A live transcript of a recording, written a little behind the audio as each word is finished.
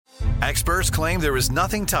Experts claim there is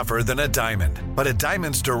nothing tougher than a diamond. But at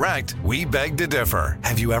Diamonds Direct, we beg to differ.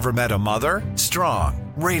 Have you ever met a mother?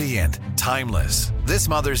 Strong, radiant, timeless. This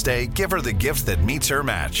Mother's Day, give her the gift that meets her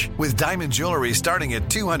match. With diamond jewelry starting at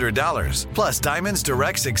 $200. Plus Diamonds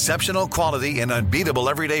Direct's exceptional quality and unbeatable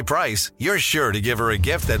everyday price, you're sure to give her a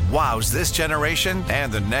gift that wows this generation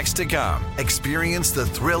and the next to come. Experience the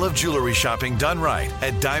thrill of jewelry shopping done right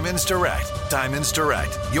at Diamonds Direct. Diamonds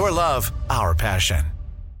Direct. Your love, our passion.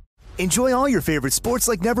 Enjoy all your favorite sports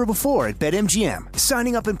like never before at BetMGM.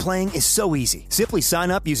 Signing up and playing is so easy. Simply sign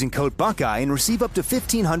up using code Buckeye and receive up to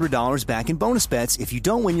 $1,500 back in bonus bets if you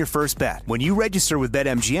don't win your first bet. When you register with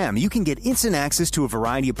BetMGM, you can get instant access to a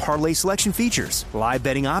variety of parlay selection features, live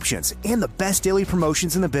betting options, and the best daily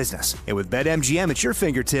promotions in the business. And with BetMGM at your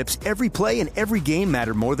fingertips, every play and every game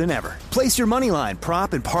matter more than ever. Place your moneyline,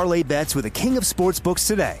 prop, and parlay bets with the king of sportsbooks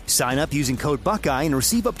today. Sign up using code Buckeye and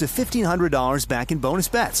receive up to $1,500 back in bonus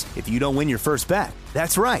bets if you don't win your first bet.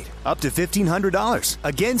 That's right, up to $1,500.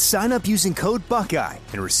 Again, sign up using code Buckeye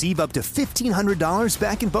and receive up to $1,500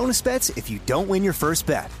 back in bonus bets if you don't win your first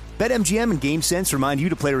bet. BetMGM and GameSense remind you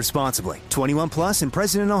to play responsibly. 21 plus and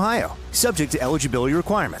present in Ohio. Subject to eligibility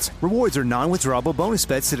requirements. Rewards are non-withdrawable bonus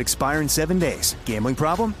bets that expire in 7 days. Gambling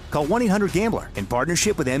problem? Call 1-800-GAMBLER in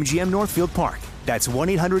partnership with MGM Northfield Park. That's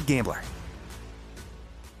 1-800-GAMBLER.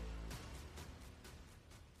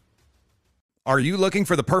 Are you looking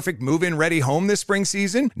for the perfect move-in ready home this spring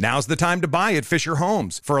season? Now's the time to buy at Fisher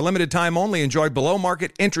Homes. For a limited time only, enjoy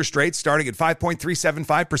below-market interest rates starting at 5.375%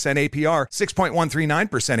 APR,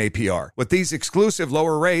 6.139% APR. With these exclusive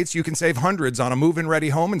lower rates, you can save hundreds on a move-in ready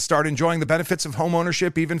home and start enjoying the benefits of home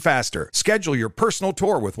ownership even faster. Schedule your personal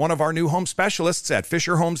tour with one of our new home specialists at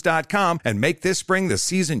FisherHomes.com and make this spring the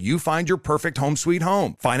season you find your perfect home sweet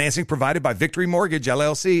home. Financing provided by Victory Mortgage,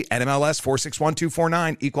 LLC, NMLS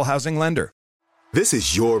 461249, Equal Housing Lender. This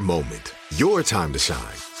is your moment, your time to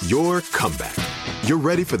shine, your comeback. You're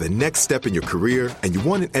ready for the next step in your career, and you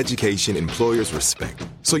want an education employers respect.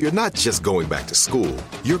 So you're not just going back to school,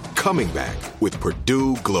 you're coming back with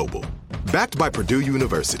Purdue Global. Backed by Purdue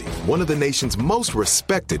University, one of the nation's most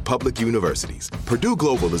respected public universities, Purdue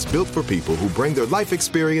Global is built for people who bring their life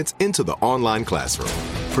experience into the online classroom.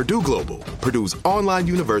 Purdue Global, Purdue's online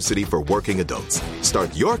university for working adults.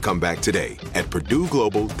 Start your comeback today at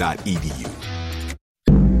purdueglobal.edu.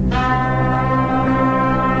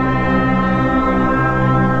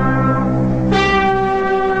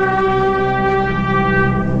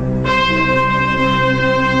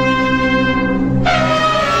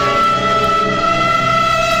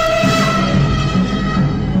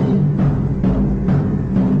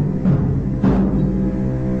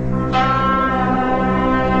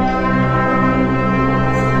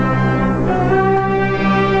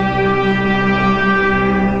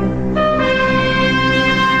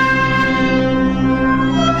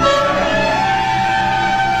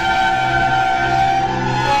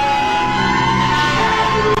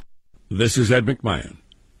 This is Ed McMahon.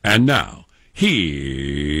 And now, here's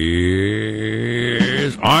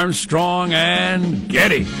Armstrong and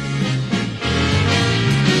Getty.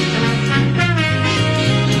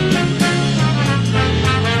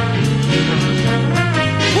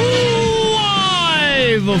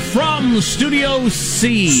 Live from Studio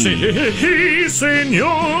C. Si,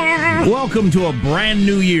 senor. Welcome to a brand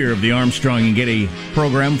new year of the Armstrong and Getty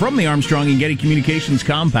program from the Armstrong and Getty Communications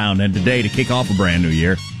compound. And today, to kick off a brand new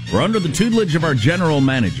year, we're under the tutelage of our general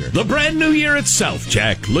manager. The brand new year itself,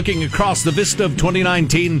 Jack. Looking across the vista of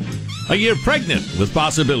 2019, a year pregnant with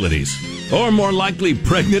possibilities. Or more likely,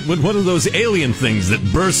 pregnant with one of those alien things that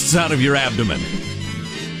bursts out of your abdomen.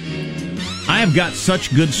 I have got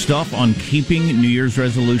such good stuff on keeping New Year's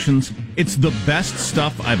resolutions. It's the best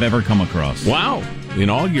stuff I've ever come across. Wow. In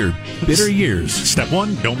all your bitter years. Step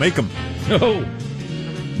one, don't make them. Oh,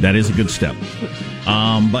 that is a good step.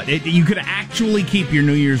 But you could actually keep your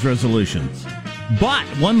New Year's resolutions. But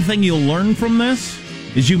one thing you'll learn from this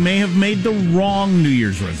is you may have made the wrong New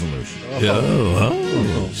Year's resolution.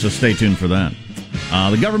 So stay tuned for that.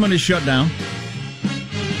 The government is shut down.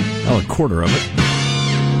 Well, a quarter of it.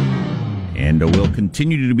 And will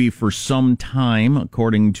continue to be for some time,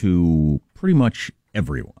 according to pretty much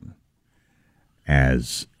everyone.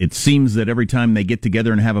 As it seems that every time they get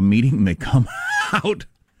together and have a meeting, they come out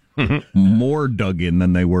more dug in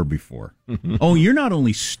than they were before. Oh, you're not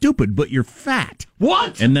only stupid, but you're fat.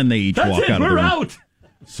 What? And then they each walk out of the room. We're out.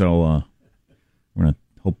 So we're going to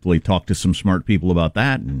hopefully talk to some smart people about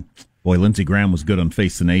that. And boy, Lindsey Graham was good on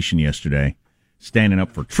Face the Nation yesterday, standing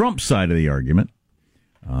up for Trump's side of the argument.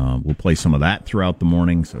 We'll play some of that throughout the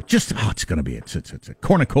morning. So it's going to be it's a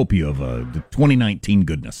cornucopia of 2019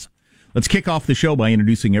 goodness. Let's kick off the show by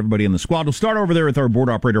introducing everybody in the squad. We'll start over there with our board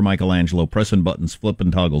operator, Michelangelo, pressing buttons,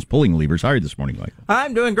 flipping toggles, pulling levers. How are you this morning, Michael?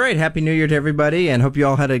 I'm doing great. Happy New Year to everybody, and hope you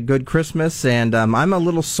all had a good Christmas. And I'm a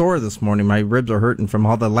little sore this morning. My ribs are hurting from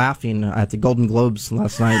all the laughing at the Golden Globes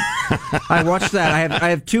last night. I watched that. I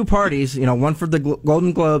have two parties, one for the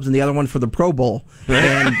Golden Globes and the other one for the Pro Bowl.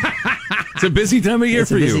 And it's a busy time of year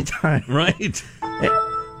for you. It's a busy time. Right.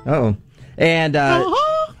 Oh. And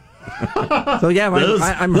so, yeah, I'm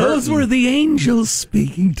hurting. Those were the angels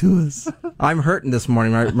speaking to us. I'm hurting this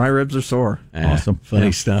morning. My ribs are sore. Awesome.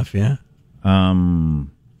 Funny stuff, yeah.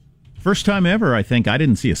 First time ever, I think. I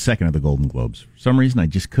didn't see a second of the Golden Globes. For some reason, I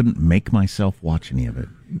just couldn't make myself watch any of it.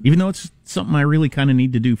 Even though it's something I really kind of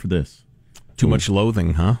need to do for this. Too much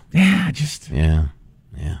loathing, huh? Yeah, Yeah.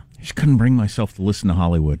 I just couldn't bring myself to listen to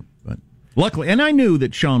Hollywood. But luckily, and I knew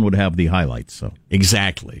that Sean would have the highlights, so.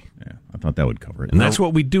 Exactly. Yeah, I thought that would cover it. And that's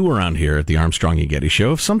what we do around here at the Armstrong and Getty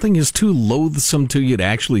Show. If something is too loathsome to you to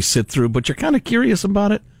actually sit through, but you're kind of curious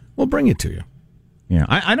about it, we'll bring it to you. Yeah,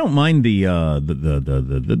 I don't mind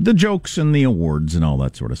the jokes and the awards and all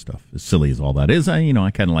that sort of stuff. As silly as all that is, I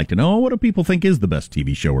kind of like to know, what do people think is the best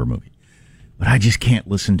TV show or movie? But I just can't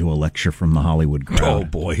listen to a lecture from the Hollywood crowd. Oh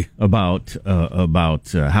boy, about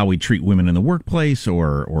how we treat women in the workplace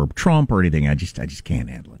or Trump or anything. I just can't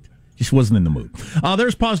handle it. Just wasn't in the mood.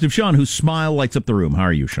 There's Positive Sean, whose smile lights up the room. How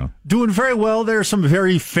are you, Sean? Doing very well. There are some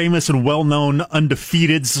very famous and well-known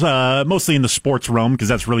undefeateds, mostly in the sports realm, because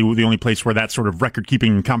that's really the only place where that sort of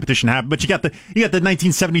record-keeping competition happened. But you got the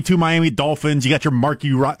 1972 Miami Dolphins. You got your Rocky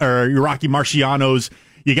Marcianos.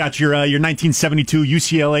 You got your 1972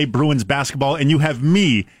 UCLA Bruins basketball, and you have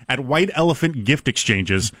me at White Elephant Gift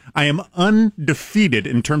Exchanges. I am undefeated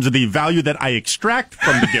in terms of the value that I extract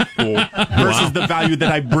from the gift pool versus the value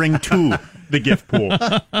that I bring to the gift pool.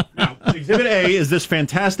 Now, Exhibit A is this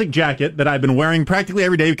fantastic jacket that I've been wearing practically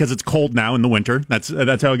every day because it's cold now in the winter. That's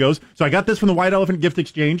how it goes. So I got this from the White Elephant Gift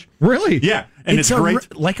Exchange. Really? Yeah, and it's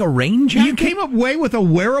great. Like a rain jacket? You came away with a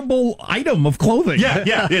wearable item of clothing.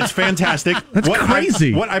 Yeah, it's fantastic. That's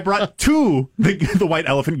crazy. What I brought to the White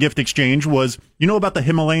Elephant Gift Exchange was, about the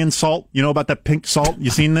Himalayan salt? You know about that pink salt? You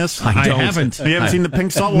seen this? I haven't. You haven't seen the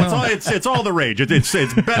pink salt? Well, it's all the rage.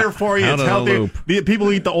 It's better for you. It's healthier. The people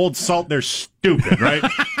who eat the old salt, they're stupid, right?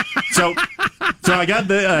 So I got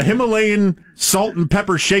the Himalayan salt and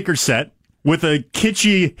pepper shaker set with a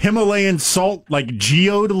kitschy Himalayan salt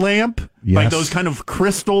geode lamp. Yes. Like those kind of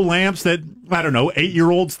crystal lamps that, I don't know,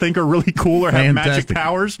 8-year-olds think are really cool or have magic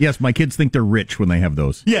powers. Yes, my kids think they're rich when they have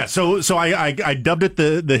those. Yeah, so I dubbed it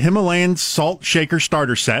the Himalayan salt shaker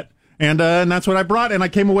starter set. And that's what I brought, and I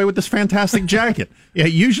came away with this fantastic jacket. Yeah,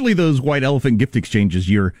 usually those White Elephant Gift Exchanges,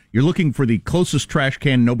 you're looking for the closest trash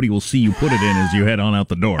can nobody will see you put it in as you head on out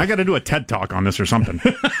the door. I got to do a TED Talk on this or something.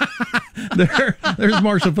 There's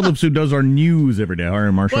Marshall Phillips, who does our news every day. All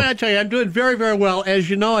right, Marshall. Well, I tell you, I'm doing very, very well. As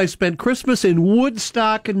you know, I spent Christmas in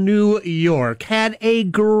Woodstock, New York. Had a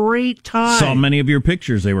great time. Saw many of your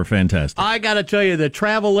pictures. They were fantastic. I got to tell you, the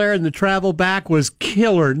travel there and the travel back was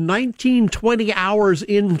killer. 20 hours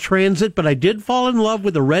in transit, but I did fall in love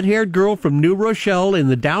with a red-haired girl from New Rochelle in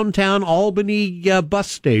the downtown Albany bus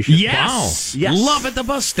station. Yes! Wow. Yes. Love at the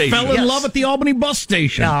bus station. Fell in love at the Albany bus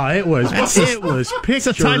station. Oh, it was picturesque. It's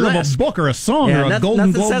a title of a book or a song or a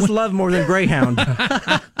Golden Globe. Nothing says love more than Greyhound.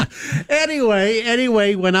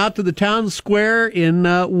 Anyway, went out to the town square in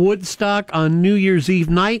Woodstock on New Year's Eve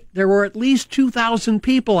night. There were at least 2,000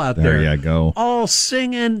 people out there. There you go. All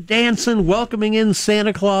singing, dancing, welcoming in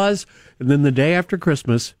Santa Claus. And then the day after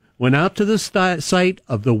Christmas, went out to the site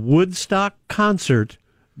of the Woodstock concert,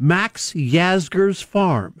 Max Yasgur's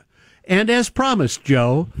farm. And as promised,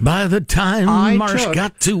 Joe, by the time Marsh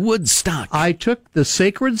got to Woodstock, I took the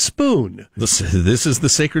sacred spoon. This is the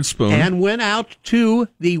sacred spoon. And went out to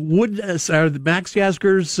the Max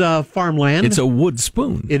Yasgur's farmland. It's a wood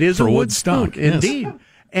spoon. It is for a wood Woodstock, spoon, indeed. Yes.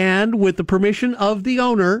 And with the permission of the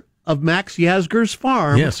owner of Max Yasgur's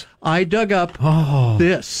farm, yes, I dug up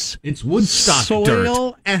this. It's Woodstock soil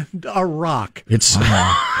dirt. And a rock. It's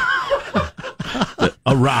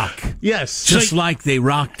a rock. Yes. Just like they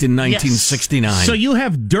rocked in 1969. Yes. So you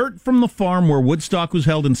have dirt from the farm where Woodstock was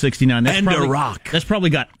held in 69. And a rock. That's probably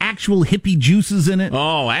got actual hippie juices in it.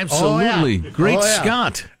 Oh, absolutely. Oh, yeah. Great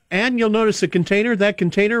Scott. And you'll notice a container. That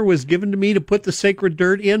container was given to me to put the sacred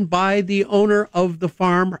dirt in by the owner of the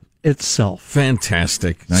farm itself.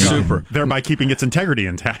 Fantastic. Super. Thereby keeping its integrity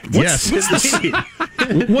intact. What's the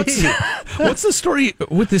story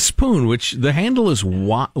with this spoon, which the handle is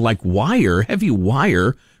like wire, heavy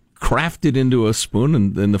wire, crafted into a spoon,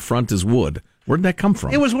 and the front is wood? Where'd that come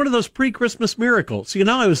from? It was one of those pre-Christmas miracles.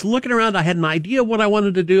 I was looking around. I had an idea of what I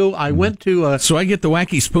wanted to do. I went to So I get the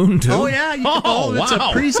wacky spoon, too? Oh, yeah. It's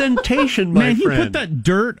a presentation, my Man, friend. he put that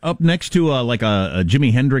dirt up next to like a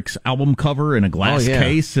Jimi Hendrix album cover in a glass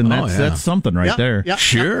case, and that's something right there. Yep.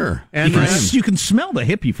 Sure. And you can smell the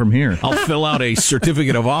hippie from here. I'll fill out a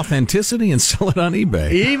certificate of authenticity and sell it on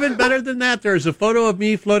eBay. even better than that, there's a photo of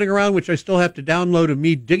me floating around, which I still have to download, of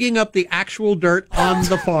me digging up the actual dirt on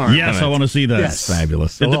the farm. Yes, I want to see that. Yes.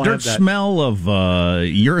 Fabulous. Did the I'll dirt have that. smell of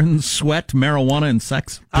urine, sweat, marijuana, and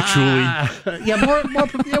sex? Patchouli.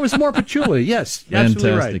 It was more patchouli. Yes,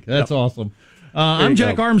 absolutely Fantastic. right. That's Yep. awesome. I'm you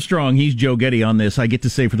Jack go. Armstrong. He's Joe Getty on this. I get to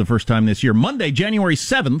say for the first time this year, Monday, January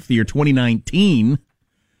 7th, the year 2019,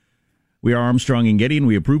 we are Armstrong and Getty, and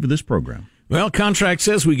we approve of this program. Well, contract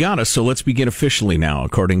says we got us, so let's begin officially now.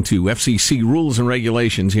 According to FCC rules and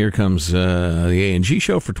regulations, here comes the A&G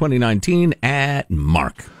show for 2019 at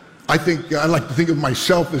Mark. I like to think of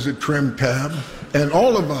myself as a trim tab, and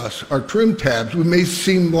all of us are trim tabs. We may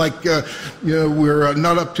seem like we're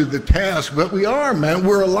not up to the task, but we are, man.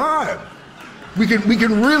 We're alive. We can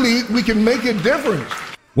make a difference.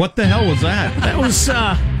 What the hell was that? That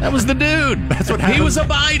was the dude. That's what He happened. was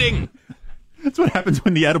abiding. That's what happens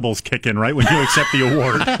when the edibles kick in, right? When you accept the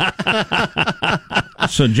award.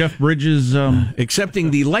 So Jeff Bridges...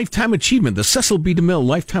 Accepting the Lifetime Achievement, the Cecil B. DeMille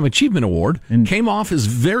Lifetime Achievement Award, came off as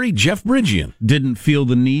very Jeff Bridgian. didn't feel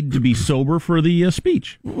the need to be sober for the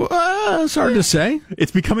speech. It's hard to say.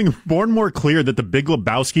 It's becoming more and more clear that The Big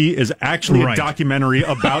Lebowski is actually Right. a documentary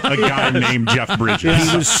about a guy named Jeff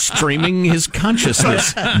Bridges. He was streaming his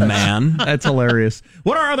consciousness, man. That's hilarious.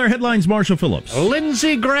 What are other headlines, Marshall Phillips?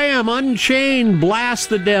 Lindsey Graham, Unchained, blasts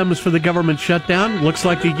the Dems for the government shutdown. Looks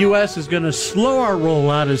like the U.S. is going to slow our roll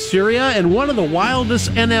out of Syria, and one of the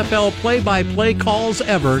wildest NFL play-by-play calls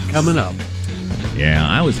ever coming up. Yeah,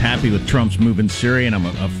 I was happy with Trump's move in Syria, and I'm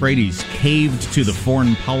afraid he's caved to the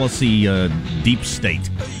foreign policy deep state.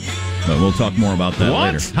 But we'll talk more about that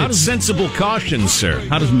later. It's sensible caution, sir.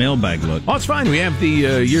 How does mailbag look? Oh, it's fine. We have the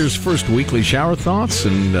year's first weekly shower thoughts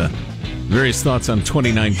and various thoughts on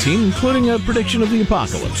 2019, including a prediction of the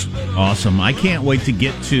apocalypse. Awesome. I can't wait to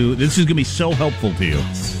get to... This is going to be so helpful to you.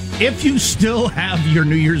 If you still have your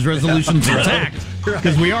New Year's resolutions intact,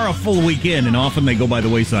 because we are a full week in, and often they go by the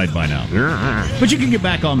wayside by now. But you can get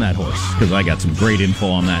back on that horse, because I got some great info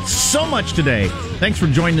on that. So much today. Thanks for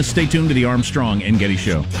joining us. Stay tuned to the Armstrong and Getty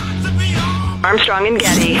Show. Armstrong and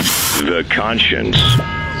Getty. The conscience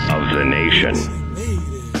of the nation.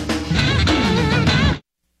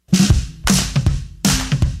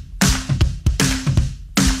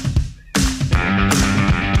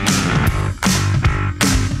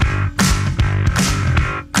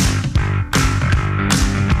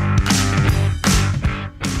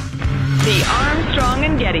 The Armstrong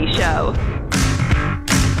and Getty Show.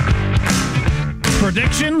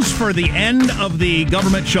 Predictions for the end of the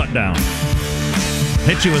government shutdown.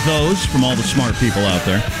 Hit you with those from all the smart people out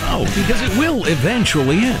there. Oh, because it will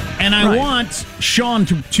eventually end. And I want Sean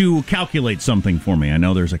to calculate something for me. I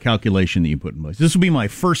know there's a calculation that you put in place. This will be my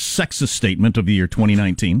first sexist statement of the year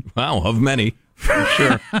 2019. Wow, of many. For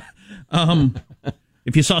sure.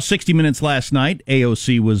 If you saw 60 Minutes last night,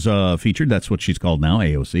 AOC was featured. That's what she's called now,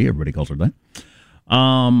 AOC. Everybody calls her that.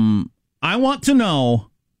 I want to know,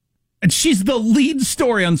 and she's the lead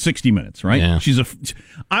story on 60 Minutes, right? Yeah.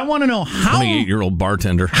 I want to know how... 28-year-old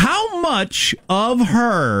bartender. How much of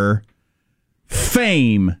her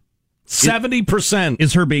fame... 70%.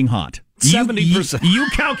 Is her being hot. 70%. You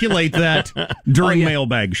calculate that during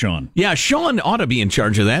mailbag, Sean. Yeah, Sean ought to be in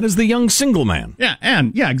charge of that as the young single man. Yeah,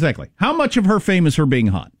 exactly. How much of her fame is her being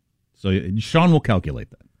hot? So Sean will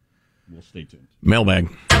calculate that. We'll stay tuned. Mailbag.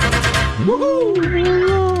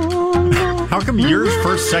 How come your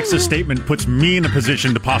first sexist statement puts me in a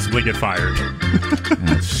position to possibly get fired?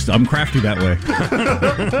 I'm crafty that way.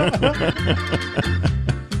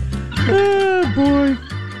 Oh, boy.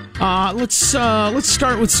 Let's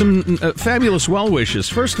start with some fabulous well wishes.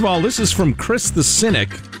 First of all, this is from Chris the Cynic,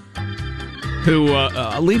 who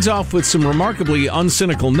leads off with some remarkably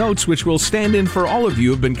uncynical notes, which will stand in for all of you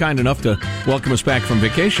who have been kind enough to welcome us back from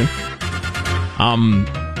vacation.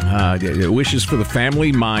 Wishes for the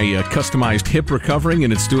family, my customized hip recovering,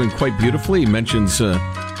 and it's doing quite beautifully. He mentions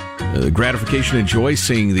gratification and joy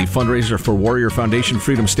seeing the fundraiser for Warrior Foundation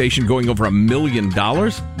Freedom Station going over $1 million.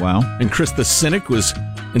 Wow. And Chris the Cynic was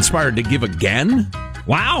inspired to give again.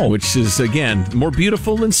 Wow. Which is, again, more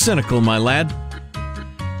beautiful than cynical, my lad.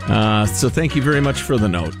 So thank you very much for the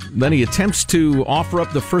note. Then he attempts to offer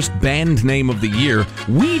up the first band name of the year.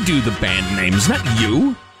 We do the band names, not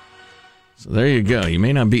you. So there you go. You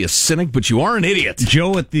may not be a cynic, but you are an idiot.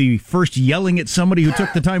 Joe at the first yelling at somebody who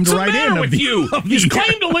took the time to write in. What's the matter with you? You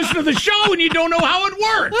claim to listen to the show and you don't know how it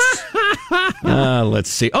works. Let's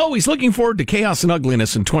see. Oh, he's looking forward to chaos and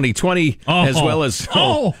ugliness in 2020, as well as...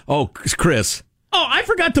 Chris. Oh, I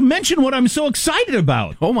forgot to mention what I'm so excited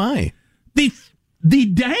about. Oh, my. The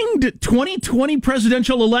danged 2020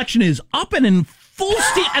 presidential election is up and in full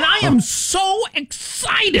steam, and I am so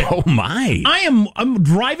excited. Oh, my. I'm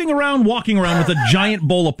driving around, walking around with a giant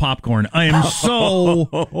bowl of popcorn. I am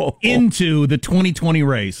so into the 2020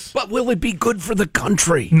 race. But will it be good for the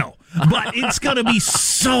country? No, but it's going to be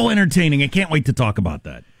so entertaining. I can't wait to talk about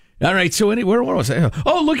that. All right, so where was I?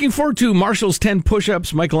 Oh, looking forward to Marshall's 10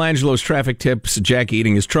 push-ups, Michelangelo's traffic tips, Jack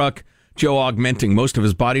eating his truck, Joe augmenting most of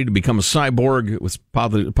his body to become a cyborg with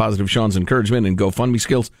positive Sean's encouragement and GoFundMe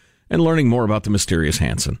skills, and learning more about the mysterious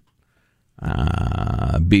Hanson.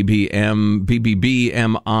 BBMI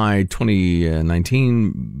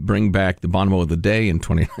 2019, bring back the Bonomo of the day in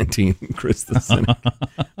 2019, Chris the Cynic.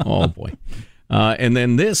 Oh, boy. And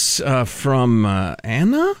then this from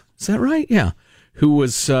Anna, is that right? Yeah. Who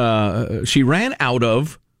was, she ran out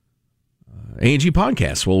of A&G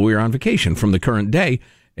podcasts while we were on vacation from the current day,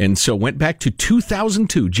 and so went back to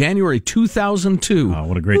 2002, January 2002. Oh,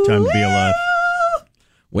 what a great time to be alive.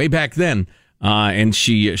 Way back then. And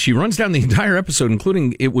she runs down the entire episode,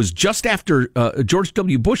 including it was just after George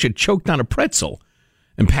W. Bush had choked on a pretzel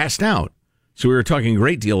and passed out. So we were talking a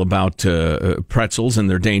great deal about pretzels and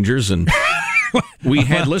their dangers, and we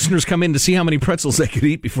had listeners come in to see how many pretzels they could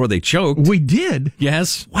eat before they choked. We did?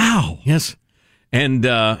 Yes. Wow. Yes. And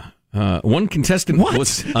one contestant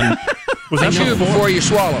was... Was that before you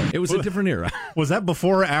swallow? It was a different era. Was that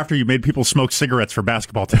before or after you made people smoke cigarettes for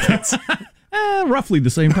basketball tickets? Roughly the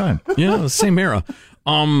same time. Yeah, the same era.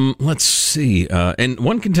 Let's see. And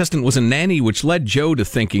one contestant was a nanny, which led Joe to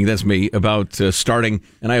thinking, that's me, about starting,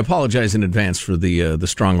 and I apologize in advance for the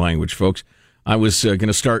strong language, folks. I was going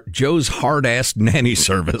to start Joe's hard-ass nanny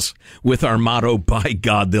service with our motto, by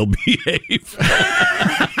God, they'll behave.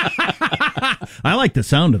 I like the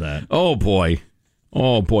sound of that. Oh, boy.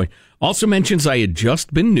 Oh, boy. Also mentions I had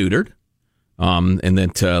just been neutered, and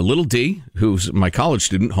that little D, who's my college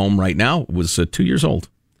student home right now, was 2 years old.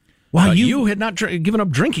 Wow, you had not given up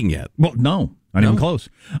drinking yet. Well, no, not even close.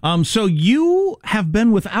 So you have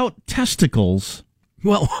been without testicles.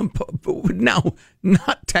 Well, no,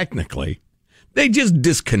 not technically. They just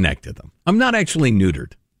disconnected them. I'm not actually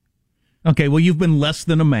neutered. Okay, well, you've been less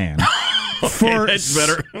than a man. Okay, that's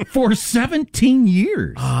better. For 17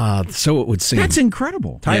 years. So it would seem. That's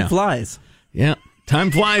incredible. Time flies. Yeah.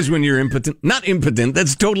 Time flies when you're impotent. Not impotent.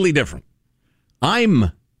 That's totally different.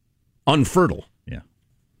 I'm unfertile. Yeah.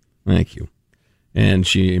 Thank you. And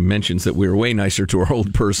she mentions that we're way nicer to our old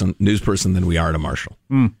news person than we are to Marshall.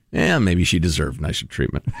 Mm. Yeah, maybe she deserved nicer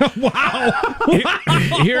treatment. Wow.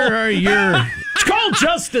 Here are your... It's called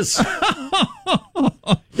justice.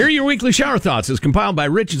 Here are your weekly shower thoughts. It's compiled by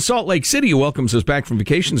Rich in Salt Lake City, who welcomes us back from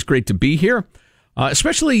vacation. It's great to be here.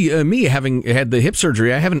 Especially me, having had the hip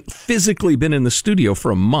surgery. I haven't physically been in the studio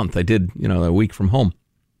for a month. I did, a week from home.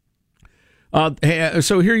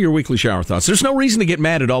 So here are your weekly shower thoughts. There's no reason to get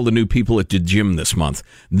mad at all the new people at the gym this month.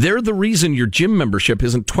 They're the reason your gym membership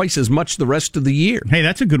isn't twice as much the rest of the year. Hey,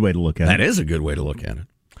 that's a good way to look at it. That is a good way to look at it.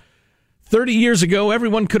 30 years ago,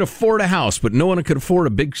 everyone could afford a house, but no one could afford a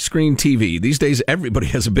big screen TV. These days, everybody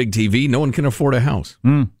has a big TV. No one can afford a house.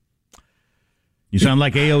 You sound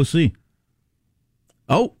like AOC.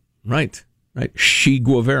 Oh, right. Che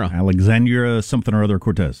Guevara. Alexandria something or other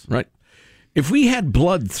Cortez. Right. If we had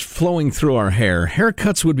blood flowing through our hair,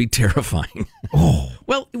 haircuts would be terrifying. Oh.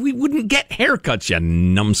 Well, we wouldn't get haircuts, you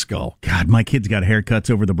numbskull. God, my kids got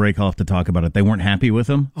haircuts over the break. I'll have to talk about it. They weren't happy with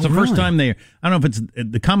them. It's the first time I don't know if it's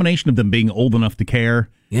the combination of them being old enough to care.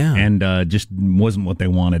 Yeah. And just wasn't what they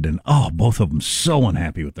wanted. And, both of them so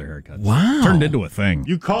unhappy with their haircuts. Wow. Turned into a thing.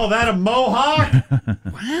 You call that a mohawk?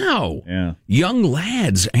 Wow. Yeah. Young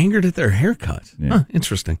lads angered at their haircut. Yeah. Huh,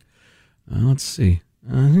 interesting. Let's see.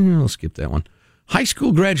 I'll skip that one. High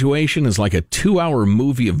school graduation is like a 2-hour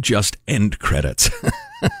movie of just end credits.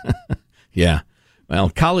 Yeah. Well,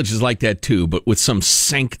 college is like that too, but with some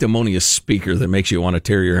sanctimonious speaker that makes you want to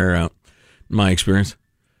tear your hair out, in my experience.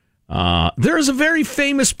 There is a very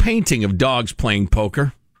famous painting of dogs playing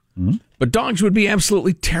poker. Mm-hmm. But dogs would be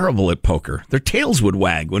absolutely terrible at poker. Their tails would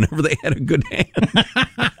wag whenever they had a good hand.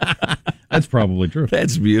 That's probably true.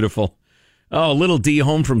 That's beautiful. Oh, little D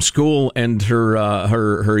home from school, and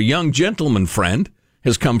her young gentleman friend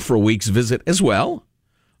has come for a week's visit as well.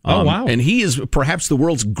 Oh, wow. And he is perhaps the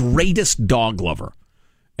world's greatest dog lover.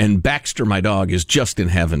 And Baxter, my dog, is just in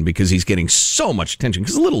heaven because he's getting so much attention.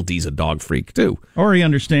 Because little D's a dog freak, too. Or he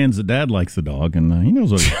understands that Dad likes the dog, and he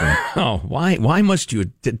knows what he's doing. Oh, why must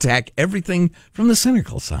you attack everything from the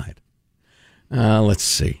cynical side? Let's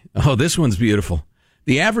see. Oh, this one's beautiful.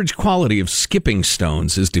 The average quality of skipping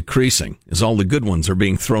stones is decreasing as all the good ones are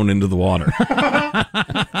being thrown into the water.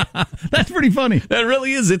 That's pretty funny. That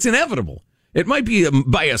really is. It's inevitable. It might be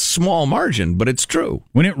by a small margin, but it's true.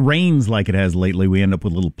 When it rains like it has lately, we end up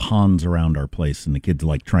with little ponds around our place, and the kids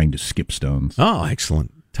like trying to skip stones. Oh,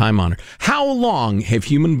 excellent. Time honored. How long have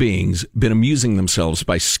human beings been amusing themselves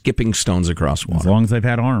by skipping stones across water? As long as they've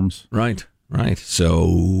had arms. Right.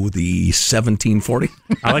 So the 1740.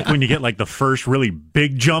 I like when you get like the first really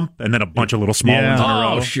big jump and then a bunch of little small ones in a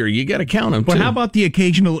row. Oh, sure. You got to count them, But too. how about the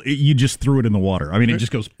occasional, you just threw it in the water? I mean, it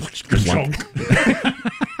just goes...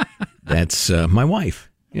 That's my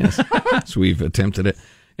wife. Yes. So we've attempted it.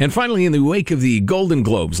 And finally, in the wake of the Golden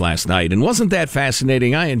Globes last night, and wasn't that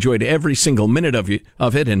fascinating? I enjoyed every single minute of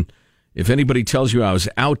it. And if anybody tells you I was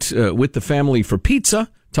out with the family for pizza,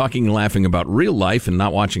 talking and laughing about real life and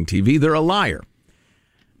not watching TV, they're a liar.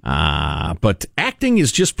 But acting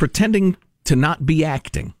is just pretending to not be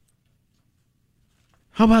acting.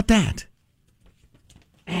 How about that?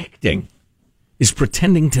 Acting is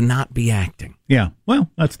pretending to not be acting. Yeah, well,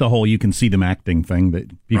 that's the whole you can see them acting thing that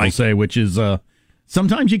people say, which is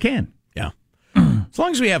sometimes you can. Yeah. As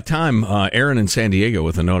long as we have time, Aaron in San Diego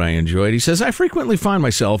with a note I enjoyed. He says, I frequently find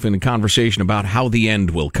myself in a conversation about how the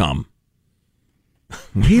end will come.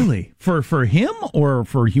 Really? For him or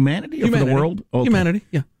for humanity or for the world? Okay. Humanity,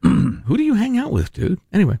 yeah. Who do you hang out with, dude?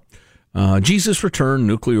 Anyway, Jesus' return,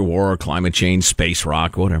 nuclear war, climate change, space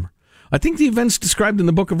rock, whatever. I think the events described in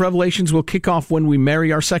the book of Revelations will kick off when we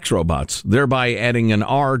marry our sex robots, thereby adding an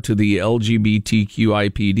R to the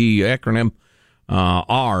LGBTQIPD acronym,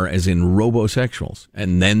 R as in robosexuals,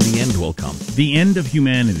 and then the end will come. The end of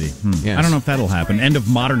humanity. Yes. I don't know if that'll happen. End of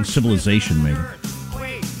modern civilization, maybe.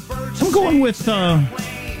 I'm going with like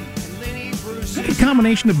a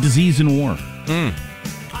combination of disease and war.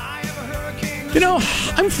 You know,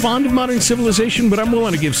 I'm fond of modern civilization, but I'm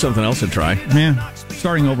willing to give something else a try. Yeah,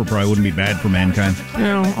 starting over probably wouldn't be bad for mankind. You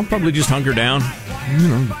know, I'll probably just hunker down,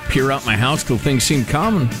 peer out my house till things seem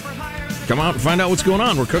calm and come out and find out what's going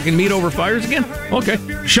on. We're cooking meat over fires again? Okay.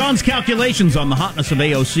 Sean's calculations on the hotness of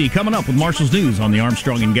AOC coming up with Marshall's News on the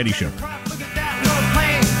Armstrong and Getty Show.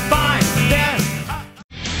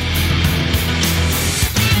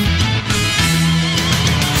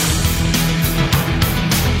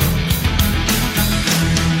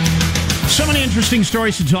 So many interesting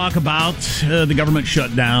stories to talk about. The government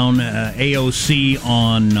shut down AOC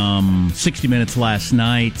on 60 Minutes last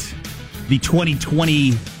night. The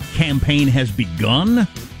 2020 campaign has begun.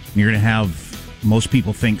 You're going to have, most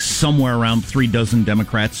people think, somewhere around 36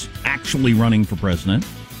 Democrats actually running for president.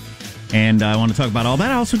 And I want to talk about all that.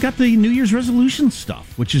 I also got the New Year's resolution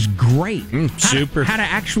stuff, which is great. Super. How to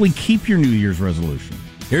actually keep your New Year's resolution.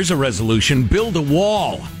 Here's a resolution. Build a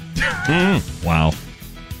wall. Wow.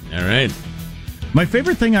 All right. My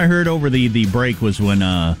favorite thing I heard over the break was when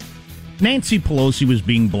Nancy Pelosi was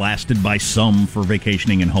being blasted by some for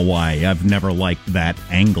vacationing in Hawaii. I've never liked that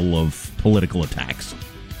angle of political attacks.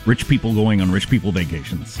 Rich people going on rich people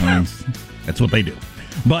vacations. I mean, that's what they do.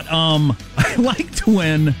 But I liked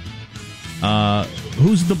when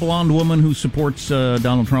who's the blonde woman who supports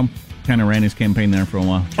Donald Trump? Kind of ran his campaign there for a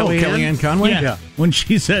while. Kellyanne Conway? Yeah. When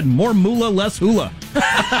she said, more moolah, less hula.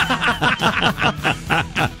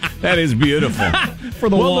 That is beautiful. For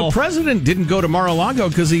the wall. The president didn't go to Mar-a-Lago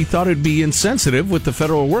because he thought it'd be insensitive with the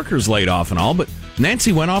federal workers laid off and all, but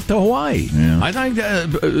Nancy went off to Hawaii. Yeah. I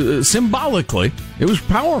think symbolically, it was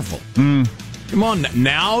powerful. Come on,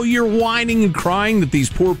 now you're whining and crying that these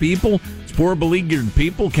poor people, these poor beleaguered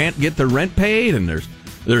people can't get their rent paid and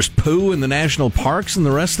there's poo in the national parks and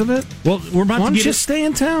the rest of it? Well, we're about to just stay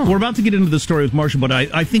in town. We're about to get into the story with Marshall, but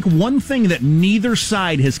I think one thing that neither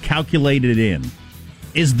side has calculated in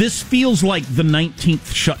is this feels like the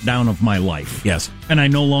 19th shutdown of my life. Yes. And I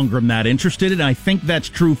no longer am that interested, and I think that's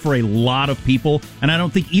true for a lot of people, and I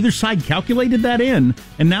don't think either side calculated that in,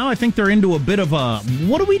 and now I think they're into a bit of a,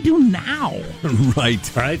 what do we do now? Right.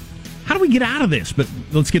 How do we get out of this? But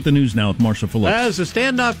let's get the news now with Marshall Phillips. As the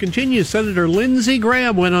standoff continues, Senator Lindsey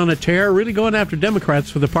Graham went on a tear, really going after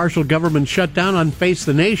Democrats for the partial government shutdown on Face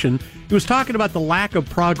the Nation. He was talking about the lack of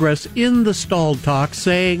progress in the stalled talks,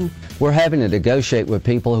 saying We're having to negotiate with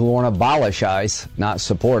people who want to abolish ICE, not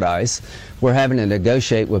support ICE. We're having to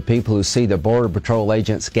negotiate with people who see the Border Patrol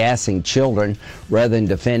agents gassing children rather than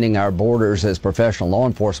defending our borders as professional law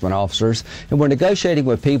enforcement officers. And we're negotiating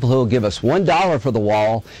with people who will give us $1 for the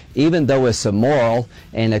wall, even though it's immoral,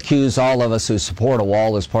 and accuse all of us who support a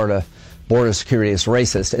wall as part of border security as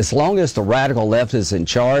racist. As long as the radical left is in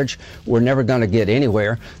charge, we're never going to get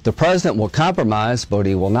anywhere. The president will compromise, but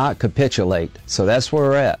he will not capitulate. So that's where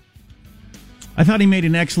we're at. I thought he made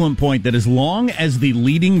an excellent point that as long as the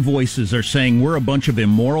leading voices are saying we're a bunch of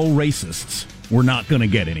immoral racists, we're not going to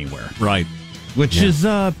get anywhere. Right. Which is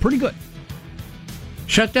pretty good.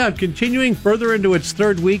 Shutdown continuing further into its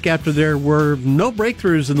third week after there were no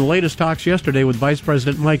breakthroughs in the latest talks yesterday with Vice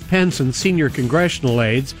President Mike Pence and senior congressional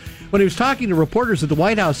aides. When he was talking to reporters at the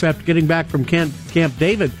White House after getting back from Camp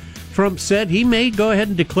David, Trump said he may go ahead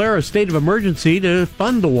and declare a state of emergency to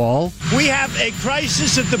fund the wall. We have a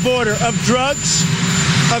crisis at the border of drugs,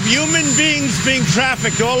 of human beings being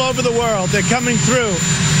trafficked all over the world. They're coming through.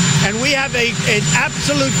 And we have an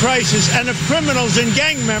absolute crisis, and of criminals and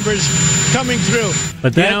gang members coming through.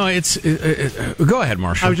 But it's go ahead,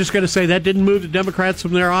 Marshall. I was just going to say that didn't move the Democrats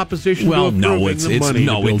from their opposition. Well, to no,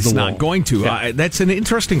 it's not going to. Yeah. That's an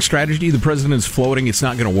interesting strategy the president's floating. It's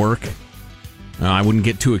not going to work. I wouldn't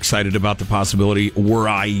get too excited about the possibility. Were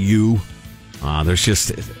I you? There's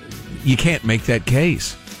just you can't make that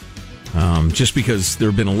case. Just because there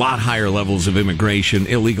have been a lot higher levels of immigration,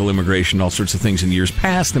 illegal immigration, all sorts of things in years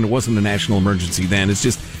past, and it wasn't a national emergency then.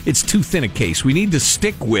 It's too thin a case. We need to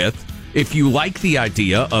stick with, if you like the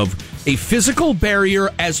idea of a physical barrier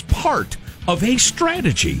as part of a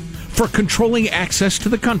strategy for controlling access to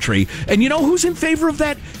the country. And you know who's in favor of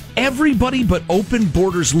that? Everybody but open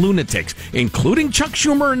borders lunatics, including Chuck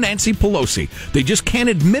Schumer and Nancy Pelosi. They just can't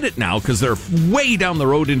admit it now because they're way down the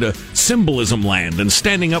road into symbolism land and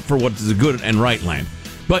standing up for what is the good and right land.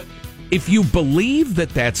 But if you believe that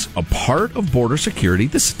that's a part of border security,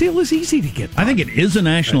 this still is easy to get done. I think it is a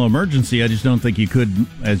national emergency. I just don't think you could,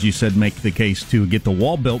 as you said, make the case to get the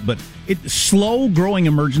wall built. But slow-growing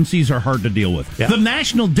emergencies are hard to deal with. Yeah. The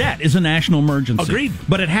national debt is a national emergency. Agreed.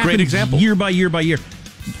 But it happens year by year by year.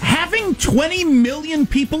 Having 20 million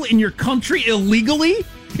people in your country illegally,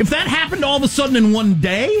 if that happened all of a sudden in one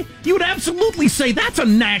day, you would absolutely say that's a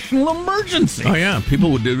national emergency. Oh, yeah.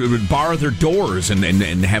 People would bar their doors and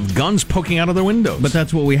have guns poking out of their windows. But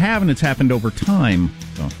that's what we have, and it's happened over time.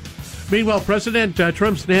 So. Meanwhile, President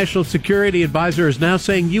Trump's national security advisor is now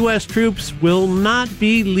saying U.S. troops will not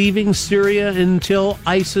be leaving Syria until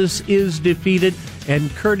ISIS is defeated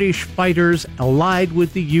and Kurdish fighters allied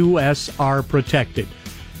with the U.S. are protected.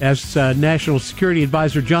 As National Security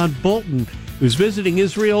Advisor John Bolton, who's visiting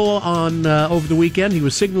Israel on over the weekend, he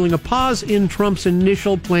was signaling a pause in Trump's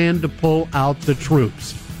initial plan to pull out the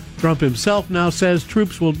troops. Trump himself now says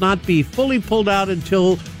troops will not be fully pulled out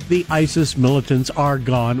until the ISIS militants are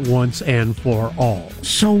gone once and for all.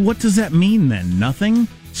 So what does that mean then? Nothing?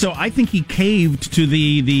 So I think he caved to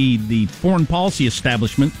the foreign policy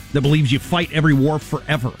establishment that believes you fight every war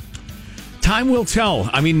forever. Time will tell.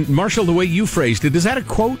 I mean, Marshall, the way you phrased it, is that a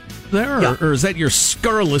quote there, Yeah. or is that your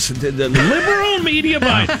scurrilous liberal media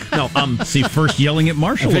bias? No, see, first yelling at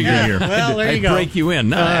Marshall over here. Well, there you I'd go. break you in.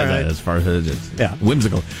 Right. As far as it's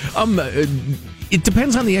whimsical. It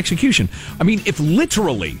depends on the execution. I mean, if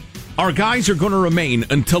literally our guys are going to remain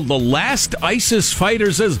until the last ISIS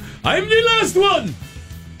fighter says, "I'm the last one.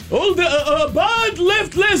 All the Bad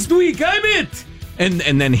left last week. I'm it."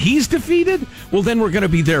 And then he's defeated, well, then we're going to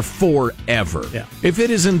be there forever. Yeah. If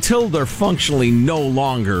it is until they're functionally no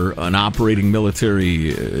longer an operating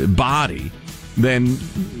military body, then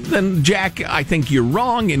Jack, I think you're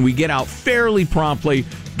wrong, and we get out fairly promptly.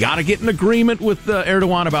 Got to get an agreement with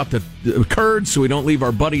Erdogan about the Kurds so we don't leave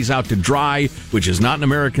our buddies out to dry, which is not an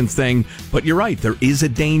American thing. But you're right, there is a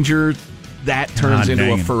danger that turns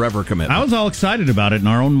into a forever commitment. I was all excited about it, and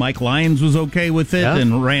our own Mike Lyons was okay with it,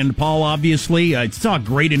 and Rand Paul, obviously. I saw a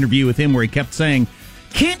great interview with him where he kept saying,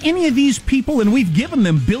 can't any of these people, and we've given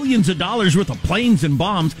them billions of dollars worth of planes and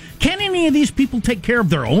bombs, can't any of these people take care of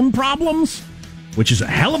their own problems? Which is a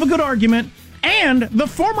hell of a good argument. And the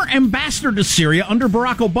former ambassador to Syria under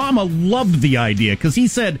Barack Obama loved the idea because he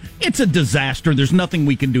said, it's a disaster. There's nothing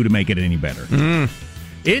we can do to make it any better.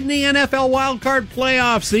 In the NFL wildcard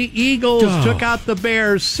playoffs, the Eagles took out the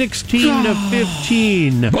Bears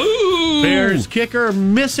 16-15. Bears kicker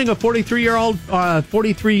missing a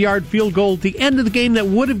 43-yard field goal at the end of the game that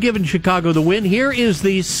would have given Chicago the win. Here is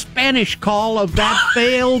the Spanish call of that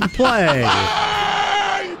failed play.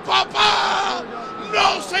 Papa!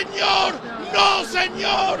 No, señor! No,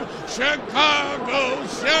 señor. Chicago,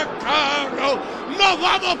 Chicago. Nos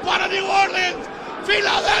vamos para New Orleans.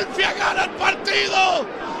 Filadelfia gana el partido.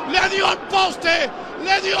 Le dio al poste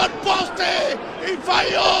y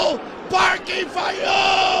falló. Parky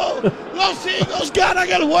falló. Los Eagles ganan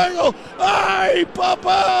el juego. ¡Ay,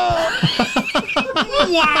 papá!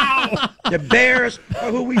 Wow! The Bears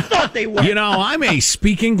are who we thought they were. You know, I'm a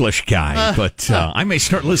speak English guy, but I may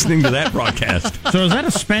start listening to that broadcast. So is that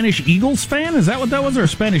a Spanish Eagles fan? Is that what that was, or a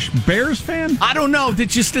Spanish Bears fan? I don't know. That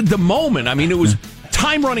just at the moment. I mean, it was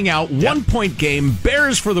time running out, 1 point game,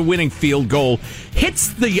 Bears for the winning field goal,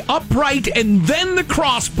 hits the upright and then the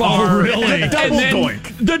crossbar. Oh, really? The double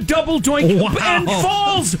doink. The double doink. Wow. And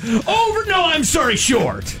falls over. No, I'm sorry,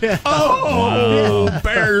 short. Oh, wow.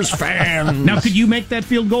 Bears fan. Now, could you make that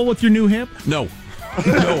field goal with your new hip? No.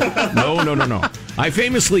 No. I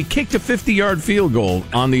famously kicked a 50-yard field goal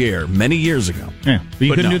on the air many years ago. Yeah, but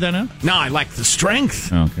you couldn't do that now? No, I lack the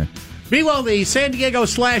strength. Okay. Meanwhile, the San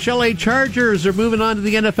Diego/LA Chargers are moving on to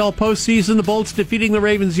the NFL postseason. The Bolts defeating the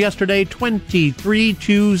Ravens yesterday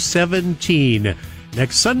 23-17.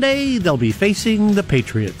 Next Sunday, they'll be facing the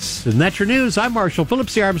Patriots. And that's your news. I'm Marshall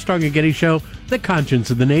Phillips, the Armstrong and Getty Show, the conscience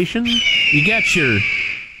of the nation. You got your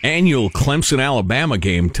annual Clemson-Alabama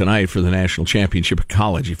game tonight for the National Championship of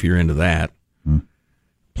College, if you're into that.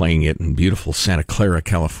 Playing it in beautiful Santa Clara,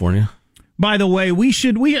 California. By the way, we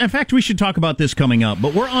should talk about this coming up,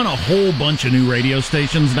 but we're on a whole bunch of new radio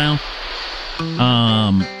stations now.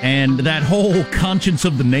 And that whole conscience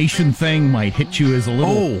of the nation thing might hit you as a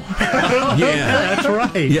little... Oh, yeah. That's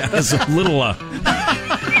right. Yeah, it's a little,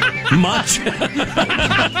 much.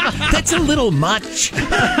 That's a little much.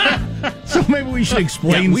 So maybe we should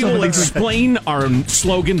explain. We will explain our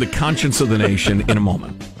slogan, the conscience of the nation, in a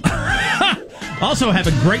moment. Also have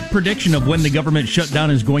a great prediction of when the government shutdown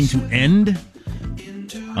is going to end.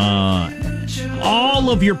 All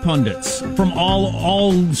of your pundits from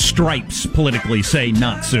all stripes politically say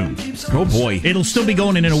not soon. Oh boy. It'll still be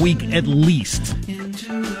going in a week at least.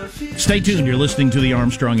 Stay tuned. You're listening to the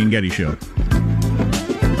Armstrong and Getty Show.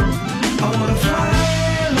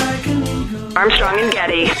 Armstrong and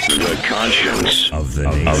Getty. The conscience of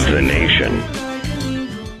the nation.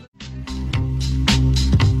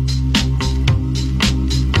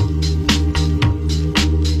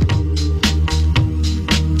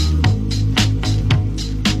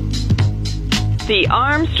 The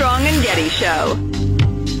Armstrong and Getty Show.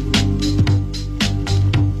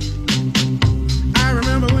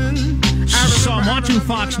 So I'm watching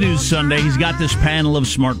Fox News Sunday. He's got this panel of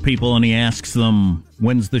smart people, and he asks them,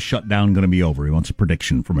 when's the shutdown going to be over? He wants a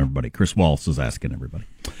prediction from everybody. Chris Wallace is asking everybody.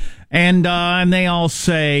 And they all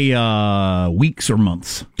say weeks or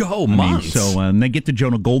months. Oh, months. And they get to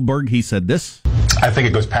Jonah Goldberg. He said this. I think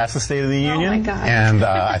it goes past the State of the Union. Oh my God. And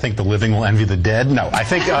I think the living will envy the dead. No, I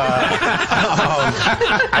think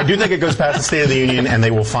I do think it goes past the State of the Union, and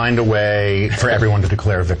they will find a way for everyone to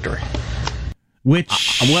declare victory.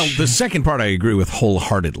 Which, well, the second part I agree with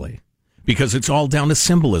wholeheartedly, because it's all down to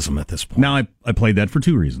symbolism at this point. Now, I played that for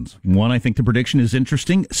two reasons. One, I think the prediction is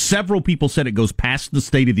interesting. Several people said it goes past the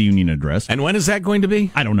State of the Union address. And when is that going to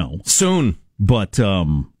be? I don't know. Soon. But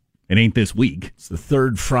it ain't this week. It's the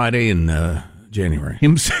third Friday in January.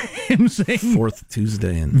 Him saying fourth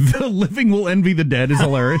Tuesday in the living will envy the dead is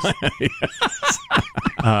hilarious.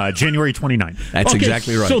 January 29th. That's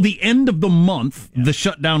exactly right. So the end of the month, the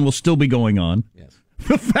shutdown will still be going on. Yes.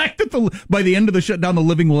 The fact that by the end of the shutdown, the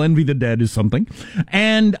living will envy the dead is something,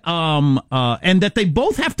 and that they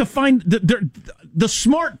both have to find the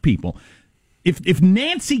smart people. If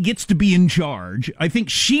Nancy gets to be in charge, I think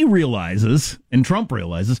she realizes, and Trump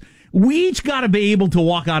realizes, we each got to be able to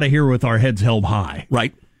walk out of here with our heads held high.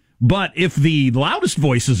 Right. But if the loudest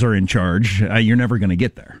voices are in charge, you're never going to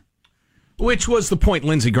get there. Which was the point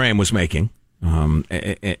Lindsey Graham was making,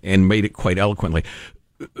 and made it quite eloquently.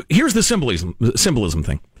 Here's the symbolism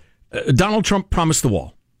thing. Donald Trump promised the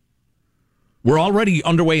wall. We're already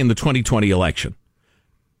underway in the 2020 election.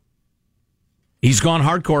 He's gone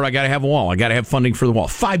hardcore. I got to have a wall. I got to have funding for the wall.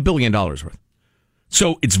 $5 billion worth.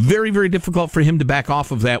 So it's very, very difficult for him to back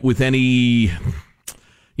off of that with any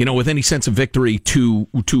sense of victory to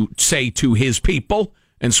say to his people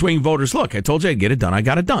and swing voters, look, I told you I'd get it done. I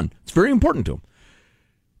got it done. It's very important to him.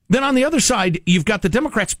 Then on the other side, you've got the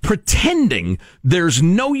Democrats pretending there's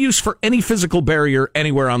no use for any physical barrier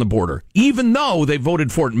anywhere on the border, even though they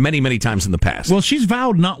voted for it many, many times in the past. Well, she's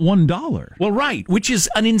vowed not $1. Well, right, which is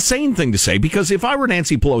an insane thing to say, because if I were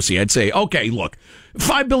Nancy Pelosi, I'd say, okay, look,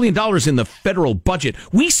 $5 billion in the federal budget.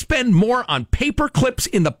 We spend more on paper clips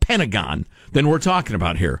in the Pentagon than we're talking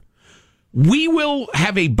about here. We will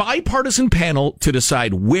have a bipartisan panel to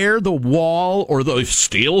decide where the wall or the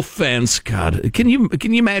steel fence. God, can you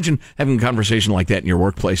imagine having a conversation like that in your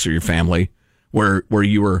workplace or your family, where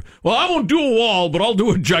you were? Well, I won't do a wall, but I'll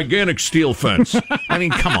do a gigantic steel fence. I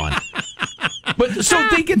mean, come on. But so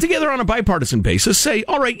they get together on a bipartisan basis, say,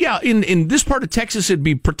 all right, yeah, in this part of Texas it'd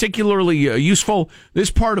be particularly useful. This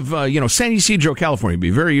part of San Ysidro, California, would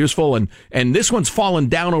be very useful, and this one's fallen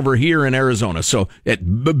down over here in Arizona. So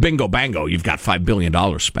at bingo bango, you've got $5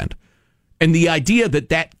 billion spent. And the idea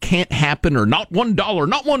that can't happen, or not $1,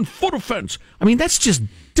 not 1 foot of fence, I mean, that's just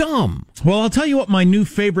dumb. Well, I'll tell you what my new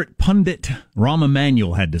favorite pundit, Rahm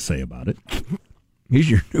Emanuel, had to say about it. He's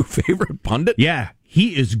your new favorite pundit? Yeah,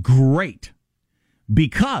 he is great.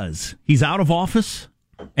 Because he's out of office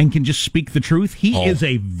and can just speak the truth. He is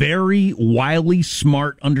a very wily,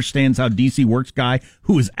 smart, understands how DC works guy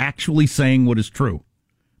who is actually saying what is true.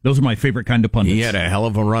 Those are my favorite kind of pundits. He had a hell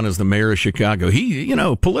of a run as the mayor of Chicago. He,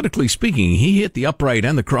 politically speaking, he hit the upright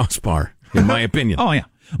and the crossbar, in my opinion. Oh, yeah.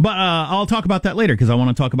 But I'll talk about that later because I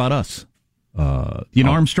want to talk about us. The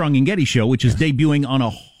Armstrong and Getty Show, which is debuting on a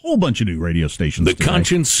whole bunch of new radio stations The today.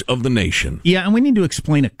 conscience of the nation. Yeah, and we need to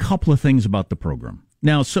explain a couple of things about the program.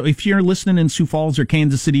 Now, so if you're listening in Sioux Falls or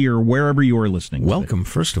Kansas City or wherever you are listening. Welcome,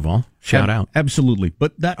 first of all. Shout out. Absolutely.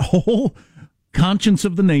 But that whole conscience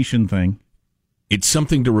of the nation thing. It's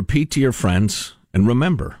something to repeat to your friends and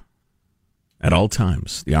remember. At all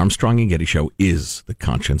times, the Armstrong and Getty Show is the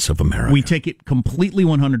conscience of America. We take it completely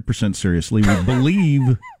 100% seriously. We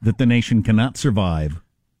believe that the nation cannot survive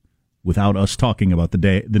without us talking about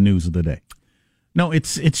the news of the day. No,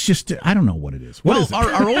 it's just, I don't know what it is. What is it?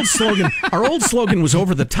 Our old slogan was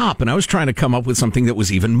over the top, and I was trying to come up with something that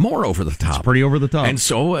was even more over the top. It's pretty over the top. And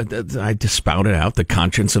so I just spouted out the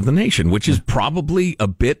conscience of the nation, which is probably a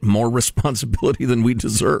bit more responsibility than we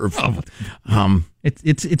deserve.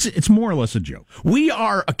 It's more or less a joke. We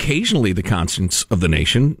are occasionally the conscience of the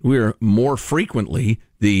nation. We're more frequently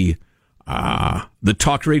the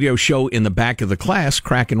talk radio show in the back of the class,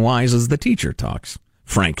 cracking wise as the teacher talks,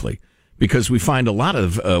 frankly. Because we find a lot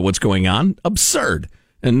of what's going on absurd,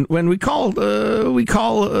 and when we call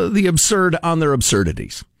the absurd on their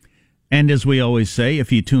absurdities. And as we always say,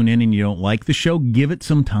 if you tune in and you don't like the show, give it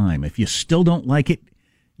some time. If you still don't like it,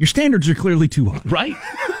 your standards are clearly too high. Right,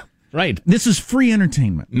 right. This is free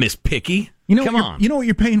entertainment, Miss Picky. Come on. You know what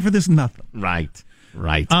you're paying for this? Nothing. Right.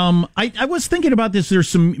 Right. I was thinking about this. There's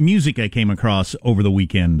some music I came across over the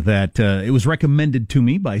weekend that it was recommended to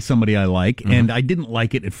me by somebody I like, and I didn't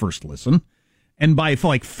like it at first listen. And by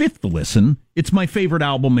fifth listen, it's my favorite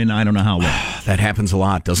album in I don't know how long. That happens a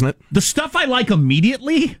lot, doesn't it? The stuff I like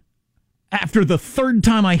immediately, after the third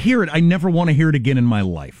time I hear it, I never want to hear it again in my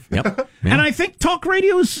life. Yep. Yeah. And I think talk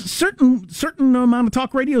radio's certain amount of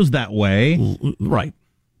talk radio's that way. Right.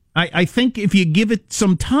 I think if you give it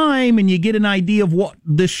some time and you get an idea of what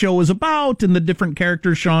this show is about and the different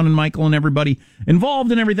characters, Sean and Michael and everybody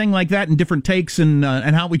involved and everything like that, and different takes and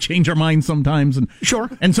how we change our minds sometimes, and sure,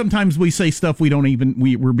 and sometimes we say stuff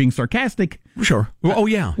we're being sarcastic. Sure. Oh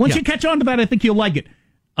yeah. Once you catch on to that, I think you'll like it.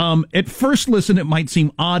 At first listen, it might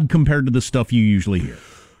seem odd compared to the stuff you usually hear.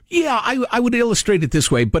 Yeah, I would illustrate it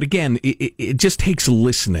this way, but again, it just takes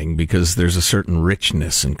listening because there's a certain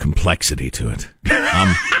richness and complexity to it.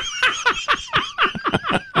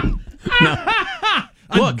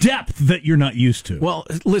 A depth that you're not used to. Well,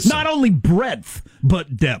 listen. Not only breadth,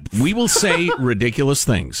 but depth. We will say ridiculous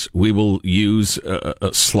things. We will use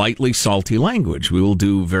a slightly salty language. We will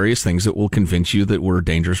do various things that will convince you that we're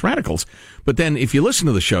dangerous radicals. But then if you listen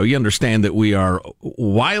to the show, you understand that we are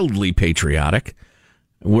wildly patriotic.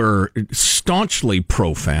 We're staunchly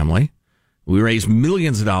pro-family. We raise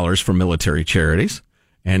millions of dollars for military charities.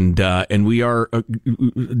 And we are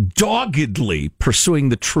doggedly pursuing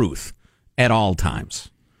the truth at all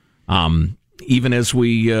times, even as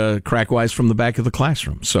we crack wise from the back of the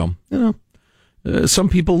classroom. So, some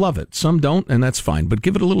people love it, some don't, and that's fine. But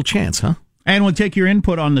give it a little chance, huh? And we'll take your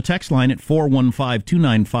input on the text line at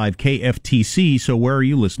 415-295-KFTC. So where are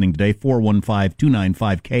you listening today?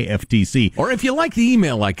 415-295-KFTC. Or if you like the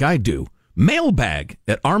email like I do,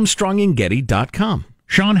 mailbag@armstrongandgetty.com.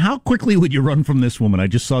 Sean, how quickly would you run from this woman? I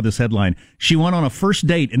just saw this headline. She went on a first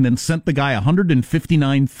date and then sent the guy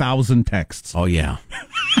 159,000 texts. Oh, yeah.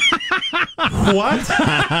 What?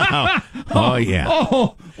 Oh, yeah.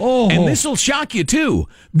 Oh. And this will shock you, too.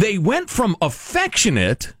 They went from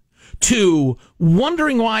affectionate to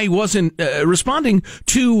wondering why he wasn't responding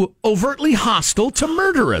to overtly hostile to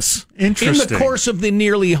murderous. Interesting. In the course of the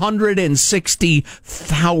nearly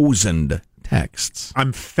 160,000 texts.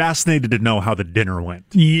 I'm fascinated to know how the dinner went.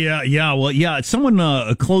 Yeah.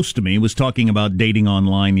 Someone close to me was talking about dating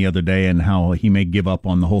online the other day and how he may give up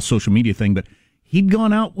on the whole social media thing, but he'd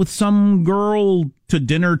gone out with some girl to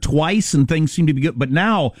dinner twice and things seemed to be good. But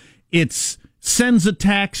now it's sends a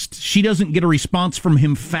text. She doesn't get a response from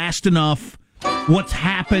him fast enough. What's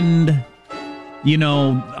happened?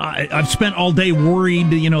 I've spent all day worried,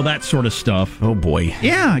 that sort of stuff. Oh, boy.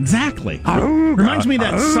 Yeah, exactly. Reminds me of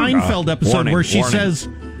that Seinfeld episode where she says,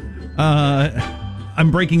 I'm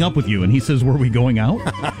breaking up with you. And he says, were we going out?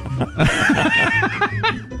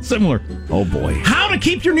 Similar. Oh, boy. How to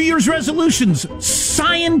keep your New Year's resolutions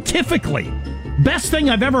scientifically. Best thing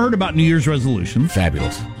I've ever heard about New Year's resolutions.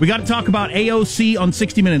 Fabulous. We got to talk about AOC on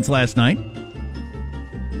 60 Minutes last night.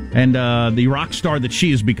 And the rock star that she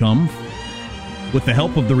has become with the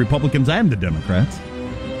help of the Republicans and the Democrats.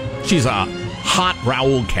 She's a hot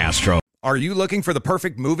Raul Castro. Are you looking for the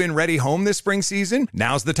perfect move-in ready home this spring season?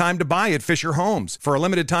 Now's the time to buy at Fisher Homes. For a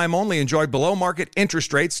limited time only, enjoy below-market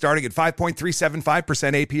interest rates starting at 5.375%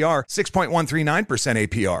 APR, 6.139%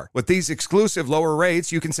 APR. With these exclusive lower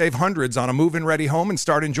rates, you can save hundreds on a move-in ready home and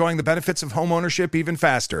start enjoying the benefits of home ownership even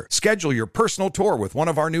faster. Schedule your personal tour with one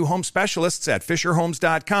of our new home specialists at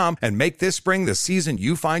FisherHomes.com and make this spring the season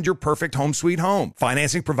you find your perfect home sweet home.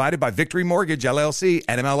 Financing provided by Victory Mortgage, LLC,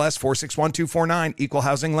 NMLS 461249, Equal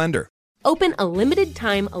Housing Lender. Open a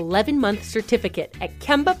limited-time 11-month certificate at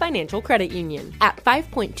Kemba Financial Credit Union. At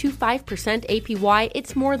 5.25% APY,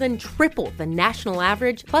 it's more than triple the national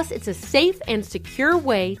average, plus it's a safe and secure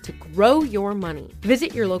way to grow your money.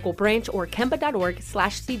 Visit your local branch or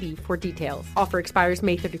kemba.org/CD for details. Offer expires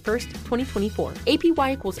May 31st, 2024.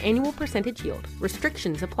 APY equals annual percentage yield.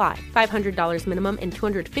 Restrictions apply. $500 minimum and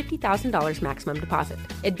 $250,000 maximum deposit.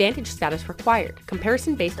 Advantage status required.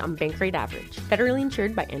 Comparison based on bank rate average. Federally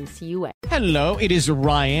insured by NCUA. Hello, it is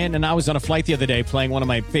Ryan, and I was on a flight the other day playing one of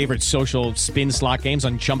my favorite social spin slot games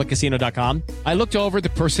on ChumbaCasino.com. I looked over at the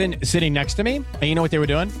person sitting next to me, and you know what they were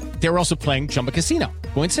doing? They were also playing Chumba Casino.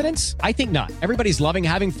 Coincidence? I think not. Everybody's loving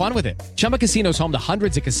having fun with it. Chumba Casino is home to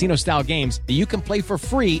hundreds of casino-style games that you can play for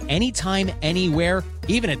free anytime, anywhere,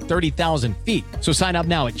 even at 30,000 feet. So sign up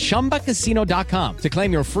now at ChumbaCasino.com to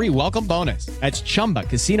claim your free welcome bonus. That's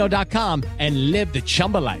ChumbaCasino.com and live the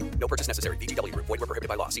Chumba life. No purchase necessary. VGW. Void where prohibited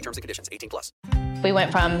by law. See terms and conditions. 18+. We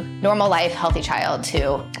went from normal life, healthy child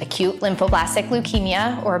to acute lymphoblastic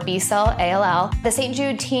leukemia, or B-cell ALL. The St.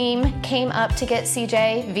 Jude team came up to get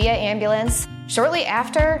CJ via ambulance. Shortly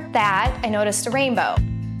after that, I noticed a rainbow.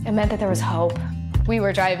 It meant that there was hope. We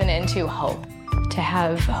were driving into hope. To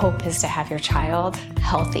have hope is to have your child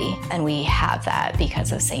healthy, and we have that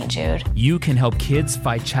because of St. Jude. You can help kids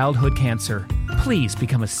fight childhood cancer. Please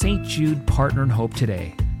become a St. Jude Partner in Hope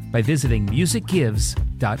today by visiting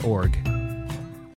musicgives.org.